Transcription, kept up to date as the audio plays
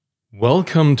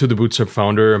Welcome to the Bootstrap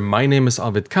Founder. My name is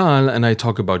Arvid Kahl and I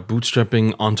talk about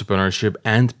bootstrapping, entrepreneurship,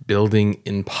 and building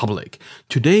in public.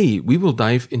 Today, we will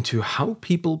dive into how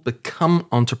people become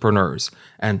entrepreneurs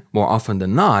and, more often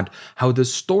than not, how the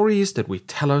stories that we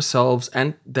tell ourselves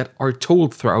and that are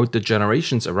told throughout the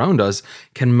generations around us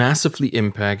can massively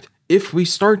impact if we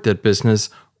start that business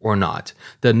or not.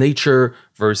 The nature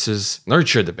versus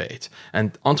nurture debate.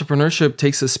 And entrepreneurship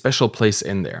takes a special place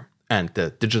in there. And the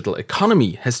digital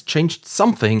economy has changed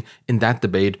something in that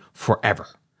debate forever.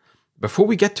 Before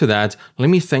we get to that, let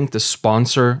me thank the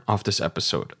sponsor of this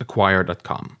episode,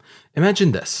 Acquire.com.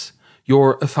 Imagine this.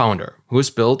 You're a founder who has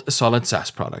built a solid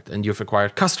SaaS product and you've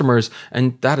acquired customers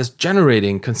and that is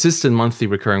generating consistent monthly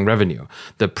recurring revenue.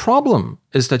 The problem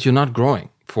is that you're not growing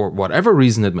for whatever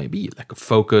reason it may be, lack of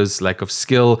focus, lack of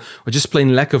skill, or just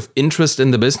plain lack of interest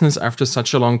in the business after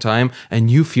such a long time and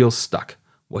you feel stuck.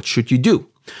 What should you do?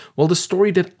 Well, the story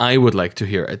that I would like to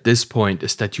hear at this point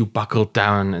is that you buckled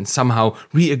down and somehow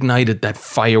reignited that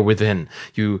fire within.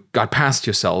 You got past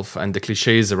yourself and the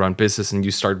cliches around business and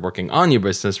you start working on your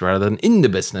business rather than in the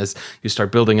business. You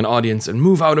start building an audience and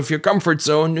move out of your comfort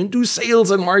zone and do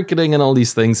sales and marketing and all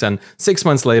these things. And 6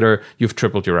 months later, you've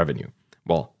tripled your revenue.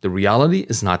 Well, the reality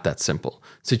is not that simple.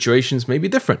 Situations may be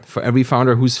different for every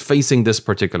founder who's facing this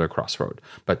particular crossroad.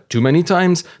 But too many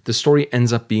times, the story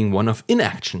ends up being one of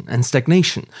inaction and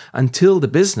stagnation until the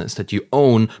business that you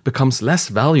own becomes less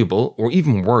valuable or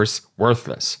even worse,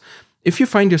 worthless. If you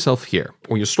find yourself here,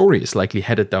 or your story is likely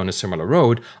headed down a similar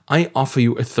road, I offer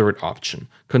you a third option.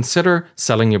 Consider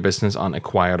selling your business on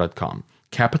Acquire.com.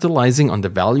 Capitalizing on the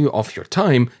value of your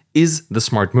time is the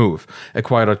smart move.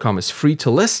 Acquire.com is free to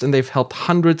list and they've helped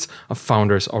hundreds of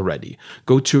founders already.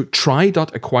 Go to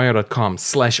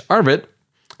try.acquire.com/Arvid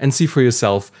and see for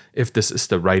yourself if this is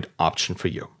the right option for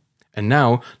you. And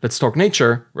now let's talk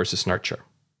nature versus nurture.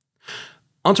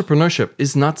 Entrepreneurship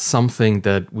is not something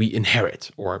that we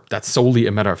inherit or that's solely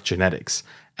a matter of genetics.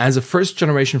 As a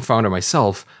first-generation founder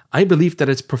myself, I believe that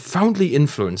it's profoundly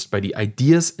influenced by the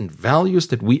ideas and values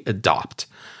that we adopt.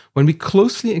 When we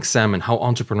closely examine how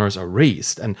entrepreneurs are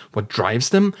raised and what drives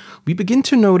them, we begin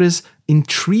to notice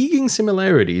intriguing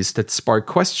similarities that spark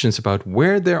questions about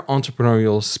where their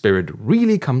entrepreneurial spirit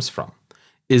really comes from.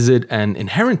 Is it an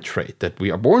inherent trait that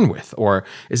we are born with, or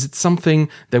is it something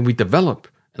that we develop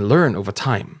and learn over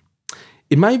time?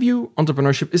 In my view,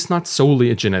 entrepreneurship is not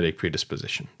solely a genetic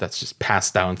predisposition that's just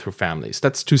passed down through families.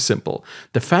 That's too simple.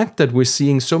 The fact that we're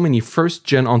seeing so many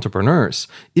first-gen entrepreneurs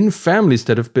in families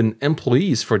that have been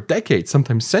employees for decades,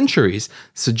 sometimes centuries,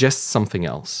 suggests something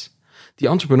else. The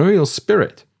entrepreneurial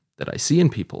spirit that I see in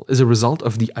people is a result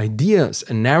of the ideas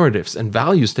and narratives and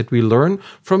values that we learn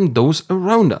from those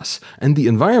around us and the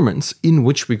environments in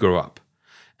which we grow up.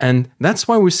 And that's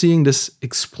why we're seeing this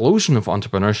explosion of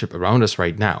entrepreneurship around us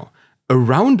right now.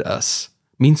 Around us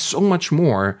means so much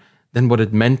more than what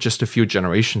it meant just a few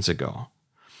generations ago.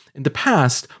 In the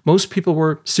past, most people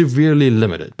were severely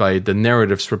limited by the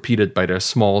narratives repeated by their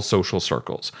small social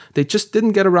circles. They just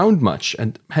didn't get around much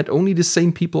and had only the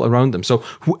same people around them. So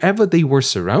whoever they were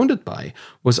surrounded by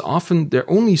was often their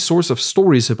only source of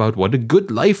stories about what a good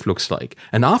life looks like.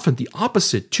 And often the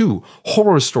opposite too.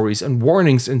 Horror stories and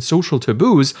warnings and social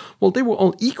taboos, well, they were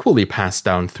all equally passed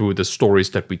down through the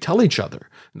stories that we tell each other.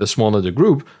 The smaller the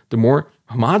group, the more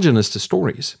homogeneous the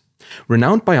stories.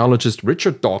 Renowned biologist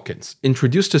Richard Dawkins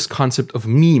introduced this concept of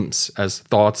memes as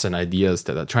thoughts and ideas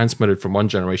that are transmitted from one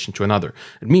generation to another.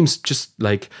 And memes, just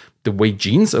like the way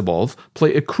genes evolve,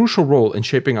 play a crucial role in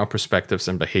shaping our perspectives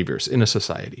and behaviors in a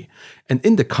society. And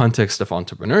in the context of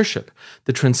entrepreneurship,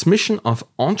 the transmission of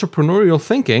entrepreneurial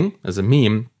thinking as a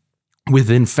meme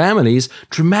within families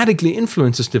dramatically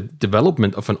influences the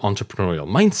development of an entrepreneurial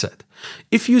mindset.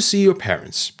 If you see your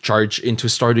parents charge into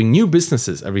starting new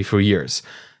businesses every few years,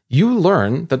 you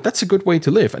learn that that's a good way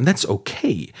to live, and that's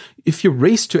okay. If you're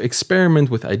raised to experiment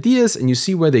with ideas and you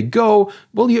see where they go,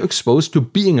 well, you're exposed to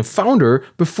being a founder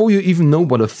before you even know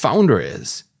what a founder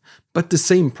is. But the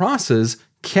same process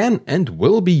can and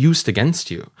will be used against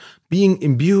you. Being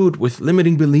imbued with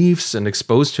limiting beliefs and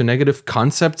exposed to negative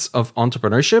concepts of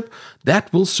entrepreneurship,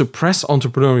 that will suppress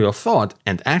entrepreneurial thought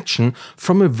and action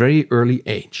from a very early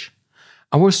age.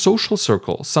 Our social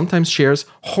circle sometimes shares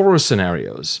horror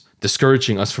scenarios,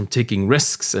 discouraging us from taking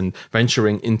risks and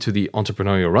venturing into the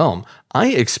entrepreneurial realm. I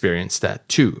experienced that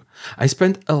too. I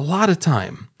spent a lot of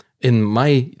time in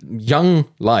my young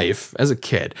life as a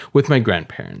kid with my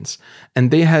grandparents,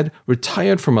 and they had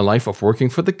retired from a life of working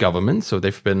for the government, so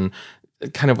they've been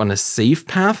kind of on a safe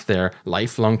path. Their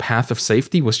lifelong path of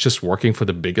safety was just working for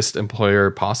the biggest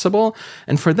employer possible.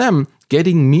 And for them,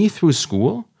 getting me through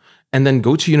school and then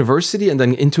go to university and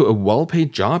then into a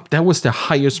well-paid job, that was the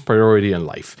highest priority in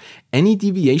life. Any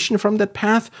deviation from that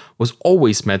path was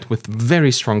always met with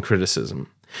very strong criticism.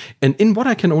 And in what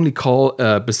I can only call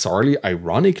a bizarrely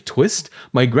ironic twist,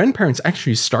 my grandparents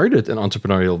actually started an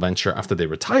entrepreneurial venture after they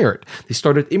retired. They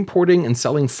started importing and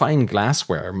selling fine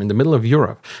glassware in the middle of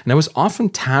Europe. And I was often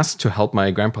tasked to help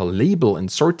my grandpa label and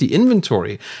sort the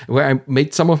inventory, where I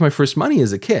made some of my first money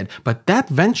as a kid. But that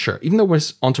venture, even though it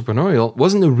was entrepreneurial,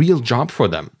 wasn't a real job for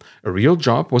them. A real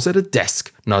job was at a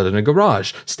desk, not in a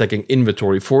garage, stacking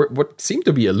inventory for what seemed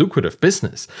to be a lucrative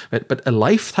business. But a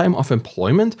lifetime of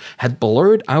employment had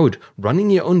blurred out running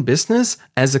your own business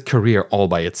as a career all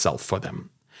by itself for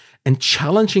them. And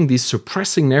challenging these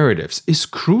suppressing narratives is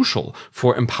crucial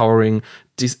for empowering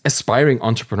these aspiring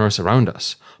entrepreneurs around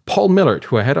us. Paul Millard,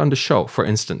 who I had on the show, for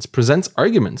instance, presents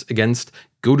arguments against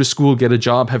go to school, get a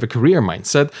job, have a career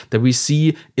mindset that we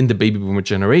see in the baby boomer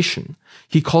generation.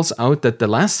 He calls out that the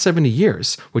last 70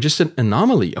 years were just an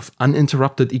anomaly of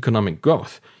uninterrupted economic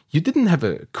growth. You didn't have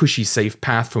a cushy, safe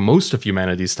path for most of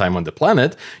humanity's time on the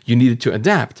planet. You needed to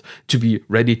adapt, to be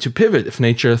ready to pivot if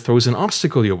nature throws an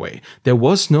obstacle your way. There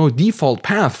was no default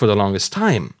path for the longest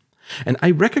time. And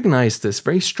I recognize this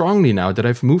very strongly now that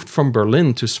I've moved from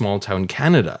Berlin to small-town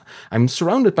Canada. I'm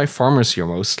surrounded by farmers here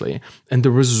mostly, and the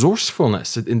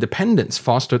resourcefulness and independence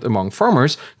fostered among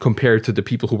farmers compared to the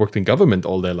people who worked in government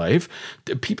all their life,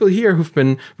 the people here who've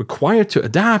been required to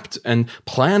adapt and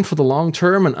plan for the long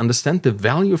term and understand the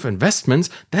value of investments,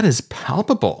 that is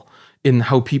palpable in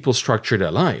how people structure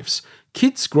their lives.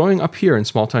 Kids growing up here in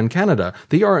small-town Canada,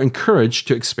 they are encouraged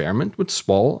to experiment with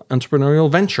small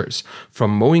entrepreneurial ventures.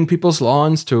 From mowing people's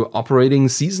lawns to operating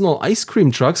seasonal ice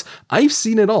cream trucks, I've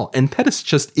seen it all, and that is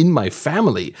just in my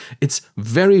family. It's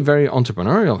very, very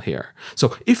entrepreneurial here.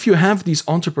 So if you have these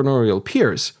entrepreneurial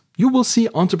peers, you will see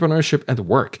entrepreneurship at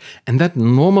work, and that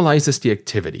normalizes the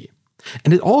activity.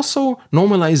 And it also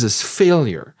normalizes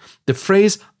failure. The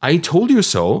phrase, "I told you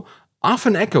so,"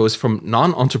 often echoes from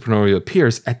non-entrepreneurial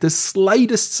peers at the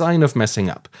slightest sign of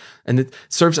messing up. And it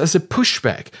serves as a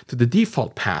pushback to the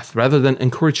default path rather than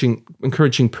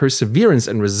encouraging perseverance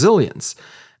and resilience.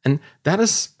 And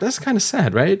that's kind of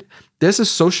sad, right? There's a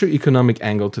socioeconomic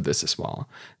angle to this as well.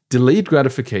 Delayed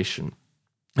gratification.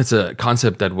 It's a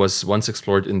concept that was once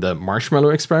explored in the marshmallow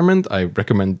experiment. I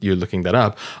recommend you looking that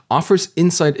up. Offers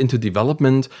insight into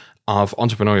development of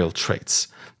entrepreneurial traits.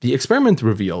 The experiment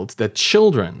revealed that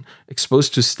children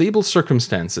exposed to stable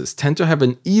circumstances tend to have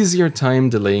an easier time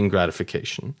delaying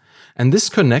gratification. And this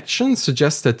connection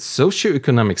suggests that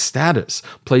socioeconomic status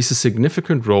plays a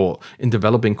significant role in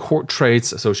developing core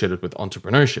traits associated with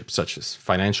entrepreneurship, such as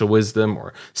financial wisdom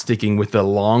or sticking with the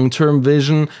long-term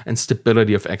vision and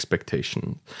stability of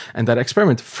expectation. And that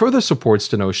experiment further supports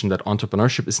the notion that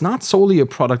entrepreneurship is not solely a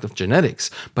product of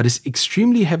genetics, but is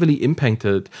extremely heavily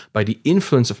impacted by the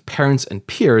influence of parents and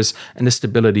peers and the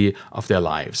stability of their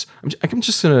lives. I'm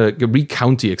just going to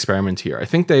recount the experiment here. I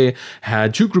think they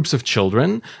had two groups of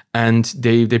children, and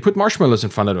they put marshmallows in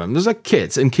front of them. There's like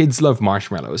kids, and kids love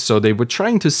marshmallows. So they were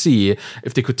trying to see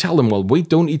if they could tell them, well, wait,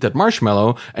 don't eat that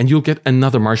marshmallow, and you'll get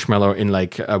another marshmallow in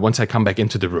once I come back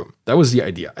into the room. That was the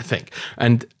idea, I think.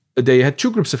 And they had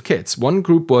two groups of kids. One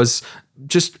group was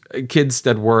just kids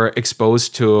that were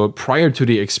exposed to, prior to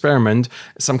the experiment,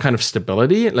 some kind of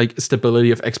stability, like stability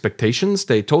of expectations.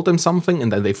 They told them something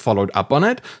and then they followed up on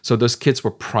it. So those kids were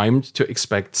primed to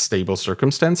expect stable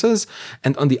circumstances.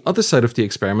 And on the other side of the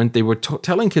experiment, they were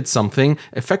telling kids something,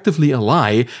 effectively a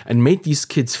lie, and made these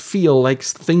kids feel like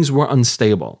things were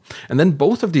unstable. And then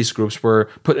both of these groups were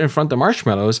put in front of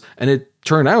marshmallows, and it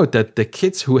turned out that the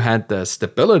kids who had the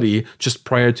stability just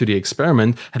prior to the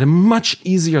experiment had a much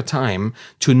easier time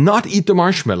to not eat the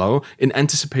marshmallow in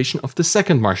anticipation of the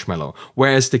second marshmallow.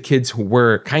 Whereas the kids who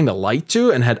were kind of lied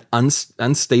to and had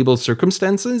unstable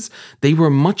circumstances, they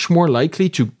were much more likely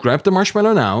to grab the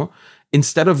marshmallow now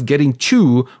instead of getting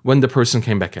two when the person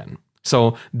came back in.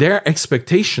 So their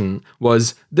expectation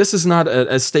was, this is not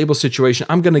a stable situation.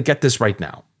 I'm going to get this right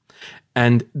now.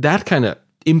 And that kind of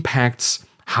impacts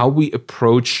how we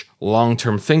approach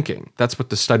long-term thinking. That's what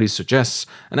the study suggests.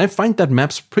 And I find that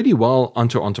maps pretty well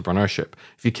onto entrepreneurship.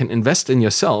 If you can invest in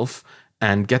yourself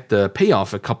and get the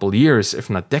payoff a couple years, if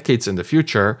not decades in the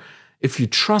future, if you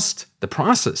trust the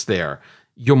process there,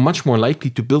 you're much more likely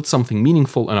to build something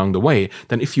meaningful along the way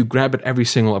than if you grab at every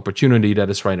single opportunity that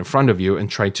is right in front of you and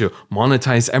try to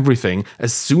monetize everything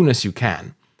as soon as you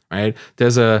can, right?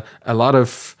 There's a lot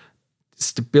of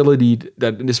stability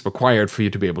that is required for you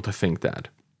to be able to think that.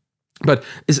 But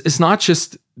it's not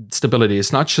just stability.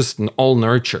 It's not just an all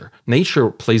nurture.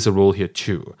 Nature plays a role here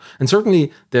too. And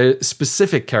certainly there are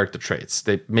specific character traits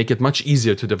that make it much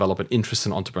easier to develop an interest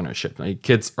in entrepreneurship. Like,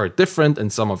 kids are different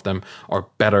and some of them are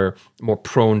better, more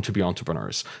prone to be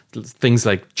entrepreneurs. Things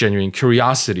like genuine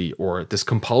curiosity or this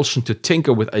compulsion to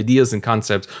tinker with ideas and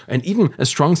concepts, and even a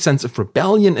strong sense of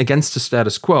rebellion against the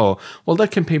status quo, well,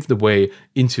 that can pave the way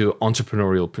into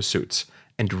entrepreneurial pursuits.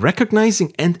 And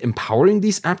recognizing and empowering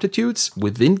these aptitudes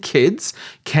within kids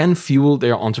can fuel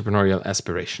their entrepreneurial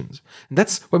aspirations. And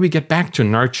that's where we get back to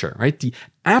nurture, right? The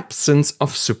absence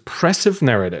of suppressive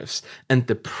narratives and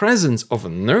the presence of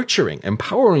nurturing,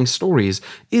 empowering stories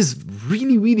is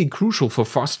really, really crucial for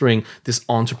fostering this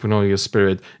entrepreneurial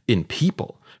spirit in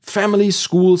people. Families,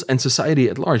 schools, and society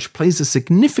at large plays a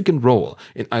significant role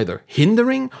in either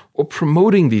hindering or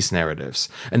promoting these narratives.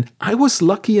 And I was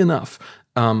lucky enough,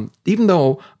 even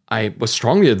though I was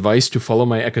strongly advised to follow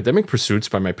my academic pursuits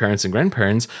by my parents and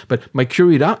grandparents, but my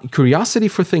curiosity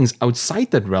for things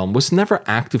outside that realm was never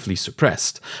actively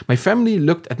suppressed. My family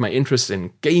looked at my interest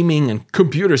in gaming and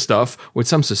computer stuff with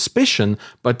some suspicion,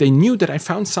 but they knew that I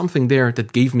found something there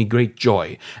that gave me great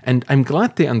joy, and I'm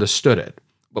glad they understood it.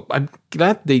 But I'm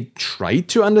glad they tried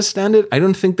to understand it. I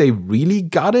don't think they really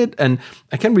got it, and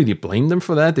I can't really blame them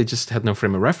for that. They just had no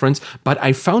frame of reference. But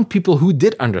I found people who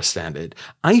did understand it.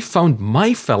 I found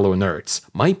my fellow nerds,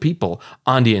 my people,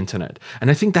 on the internet. And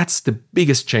I think that's the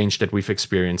biggest change that we've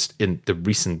experienced in the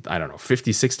recent,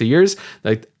 50, 60 years.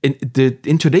 Like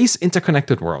in today's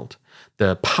interconnected world,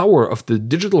 the power of the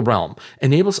digital realm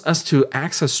enables us to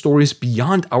access stories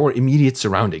beyond our immediate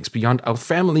surroundings, beyond our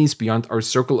families, beyond our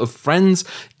circle of friends.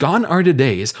 Gone are the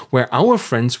days where our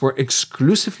friends were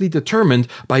exclusively determined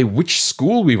by which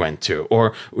school we went to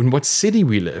or in what city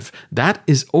we live. That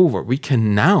is over. We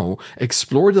can now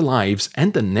explore the lives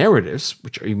and the narratives,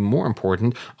 which are even more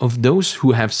important, of those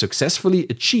who have successfully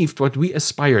achieved what we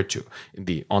aspire to. In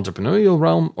the entrepreneurial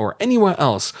realm or anywhere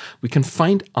else, we can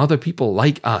find other people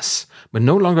like us, but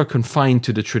no longer confined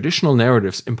to the traditional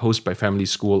narratives imposed by family,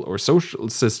 school, or social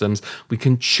systems. We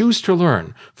can choose to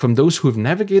learn from those who have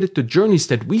navigated the journeys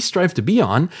that we strive to be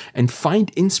on and find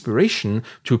inspiration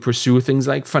to pursue things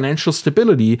like financial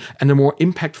stability and a more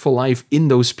impactful life in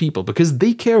those people, because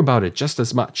they care about it just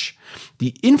as much.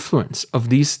 The influence of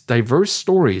these diverse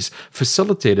stories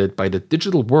facilitated by the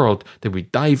digital world that we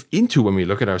dive into when we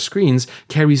look at our screens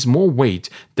carries more weight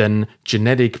than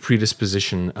genetic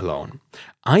predisposition alone.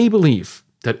 I believe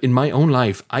that in my own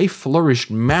life, I flourished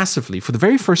massively for the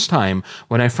very first time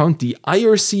when I found the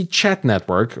IRC chat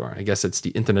network, or I guess it's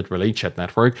the Internet Relay Chat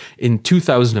Network, in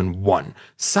 2001.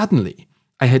 Suddenly,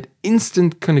 I had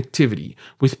instant connectivity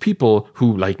with people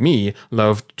who, like me,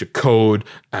 loved to code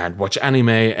and watch anime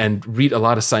and read a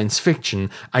lot of science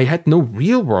fiction. I had no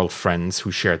real-world friends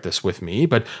who shared this with me,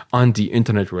 but on the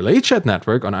Internet Relay Chat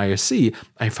Network on IRC,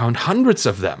 I found hundreds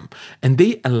of them. And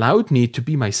they allowed me to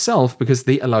be myself because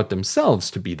they allowed themselves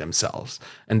to be themselves.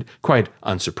 And quite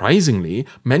unsurprisingly,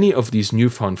 many of these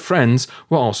newfound friends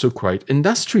were also quite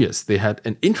industrious. They had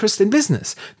an interest in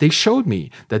business. They showed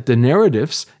me that the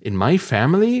narratives in my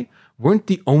family weren't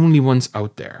the only ones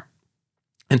out there.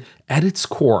 And at its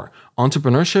core,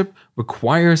 entrepreneurship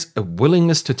requires a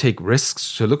willingness to take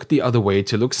risks, to look the other way,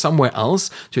 to look somewhere else,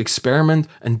 to experiment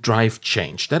and drive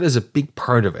change. That is a big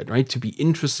part of it, right? To be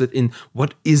interested in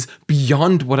what is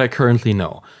beyond what I currently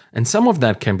know. And some of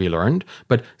that can be learned,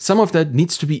 but some of that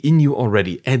needs to be in you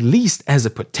already, at least as a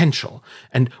potential.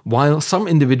 And while some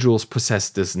individuals possess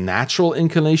this natural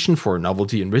inclination for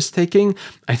novelty and risk-taking,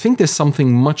 I think there's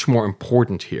something much more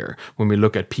important here when we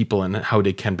look at people and how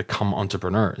they can become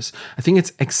entrepreneurs. I think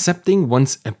it's accepting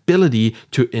one's ability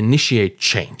to initiate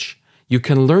change. You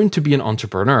can learn to be an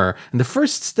entrepreneur, and the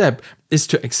first step is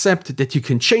to accept that you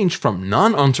can change from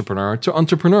non-entrepreneur to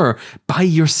entrepreneur by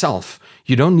yourself.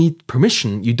 You don't need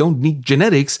permission, you don't need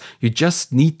genetics, you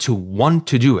just need to want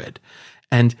to do it.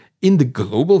 And in the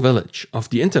global village of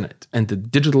the internet and the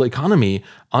digital economy,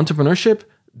 entrepreneurship,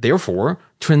 therefore,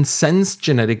 transcends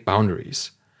genetic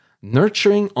boundaries.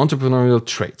 Nurturing entrepreneurial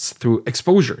traits through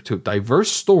exposure to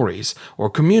diverse stories or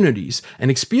communities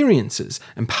and experiences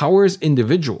empowers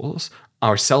individuals,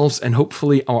 ourselves, and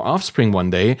hopefully our offspring one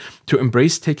day to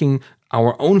embrace taking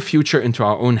our own future into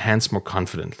our own hands more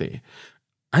confidently.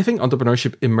 I think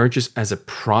entrepreneurship emerges as a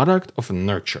product of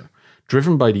nurture,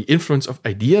 driven by the influence of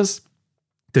ideas,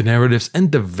 the narratives,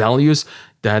 and the values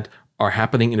that are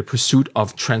happening in the pursuit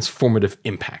of transformative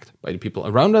impact by the people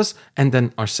around us and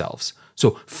then ourselves.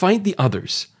 So find the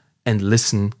others and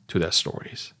listen to their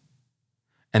stories.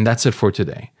 And that's it for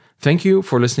today. Thank you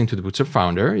for listening to The Bootstrap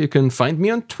Founder. You can find me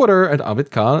on Twitter at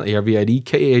Arvidkahl,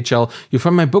 ARVIDKAHL. You'll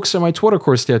find my books and my Twitter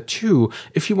course there too.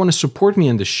 If you want to support me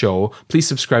in the show, please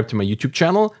subscribe to my YouTube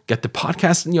channel, get the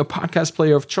podcast in your podcast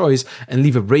player of choice, and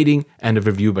leave a rating and a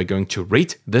review by going to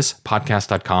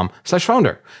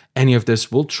ratethispodcast.com/founder. Any of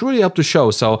this will truly help the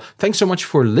show. So thanks so much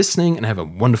for listening and have a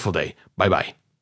wonderful day. Bye-bye.